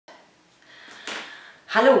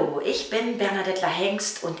Hallo, ich bin Bernadette La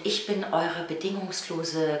Hengst und ich bin eure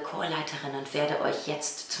bedingungslose Chorleiterin und werde euch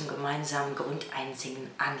jetzt zum gemeinsamen Grundeinsingen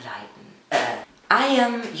anleiten. I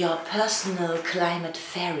am your personal climate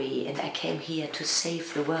fairy and I came here to save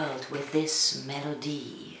the world with this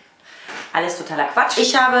melody. Alles totaler Quatsch.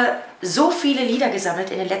 Ich habe so viele Lieder gesammelt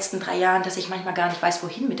in den letzten 3 Jahren, dass ich manchmal gar nicht weiß,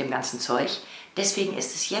 wohin mit dem ganzen Zeug. Deswegen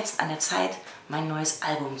ist es jetzt an der Zeit, mein neues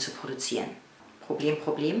Album zu produzieren.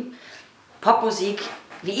 Problem. Popmusik,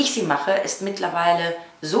 wie ich sie mache, ist mittlerweile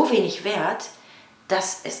so wenig wert,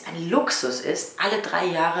 dass es ein Luxus ist, alle 3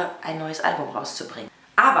 Jahre ein neues Album rauszubringen.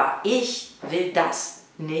 Aber ich will das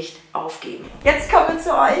nicht aufgeben. Jetzt kommen wir zu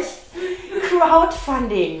euch.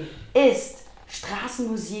 Crowdfunding ist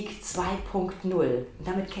Straßenmusik 2.0. Und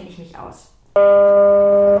damit kenne ich mich aus.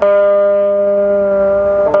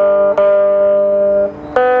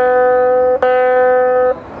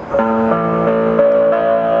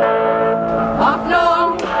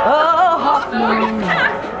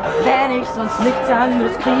 Wenn ich sonst nichts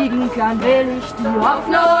anderes kriegen kann, will ich die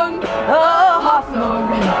Hoffnung, oh Hoffnung.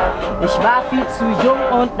 Ich war viel zu jung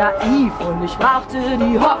und naiv und ich brauchte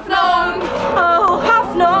die Hoffnung, oh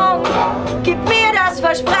Hoffnung. Gib mir das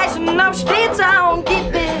Versprechen auf später und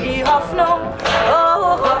gib mir die Hoffnung,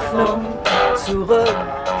 oh Hoffnung. Zurück.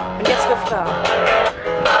 Und jetzt Refrain.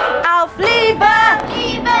 Auf Liebe,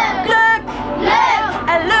 Glück,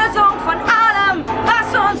 Erlösung von allem,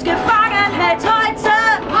 was uns gefangen hält heute.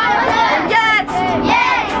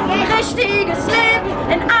 Richtiges Leben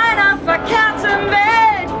in einer verkehrten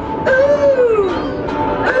Welt.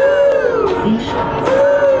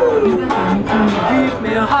 Gib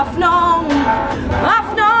mir Hoffnung,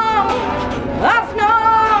 Hoffnung, Hoffnung.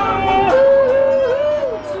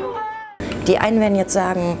 Die einen werden jetzt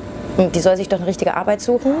sagen, die soll sich doch eine richtige Arbeit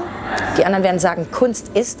suchen. Die anderen werden sagen, Kunst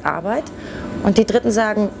ist Arbeit. Und die Dritten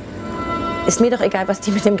sagen, ist mir doch egal, was die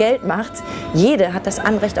mit dem Geld macht. Jede hat das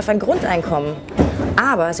Anrecht auf ein Grundeinkommen.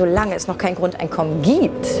 Aber solange es noch kein Grundeinkommen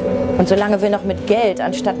gibt und solange wir noch mit Geld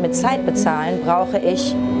anstatt mit Zeit bezahlen, brauche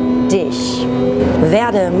ich dich.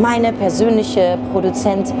 Werde meine persönliche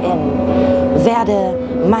ProduzentIn. Werde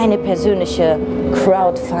meine persönliche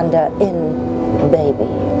CrowdfunderIn, Baby.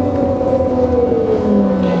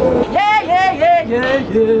 Yeah, yeah, yeah, yeah,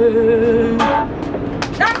 yeah.